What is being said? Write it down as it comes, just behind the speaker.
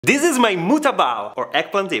This is my mutabal, or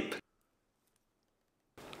eggplant dip.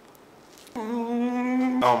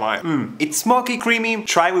 Oh my. It's smoky, creamy.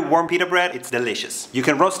 Try with warm pita bread, it's delicious. You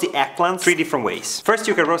can roast the eggplants 3 different ways. First,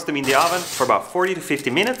 you can roast them in the oven for about 40 to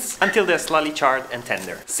 50 minutes until they're slightly charred and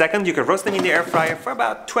tender. Second, you can roast them in the air fryer for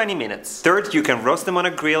about 20 minutes. Third, you can roast them on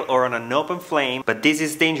a grill or on an open flame, but this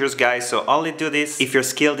is dangerous, guys, so only do this if you're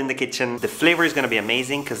skilled in the kitchen. The flavor is gonna be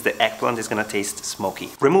amazing because the eggplant is gonna taste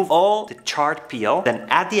smoky. Remove all the charred peel, then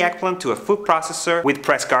add the eggplant to a food processor with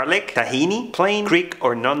pressed garlic, tahini, plain Greek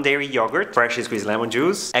or non-dairy yogurt, freshly squeezed lemon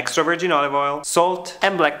juice, extra virgin olive oil, salt,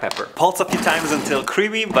 and black pepper. Pulse a few times until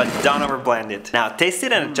creamy, but don't overblend it. Now taste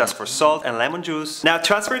it and adjust for salt and lemon juice. Now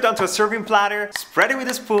transfer it onto a serving platter, spread it with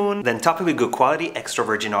a spoon, then top it with good quality extra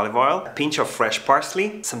virgin olive oil, a pinch of fresh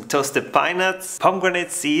parsley, some toasted pine nuts,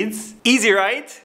 pomegranate seeds. Easy, right?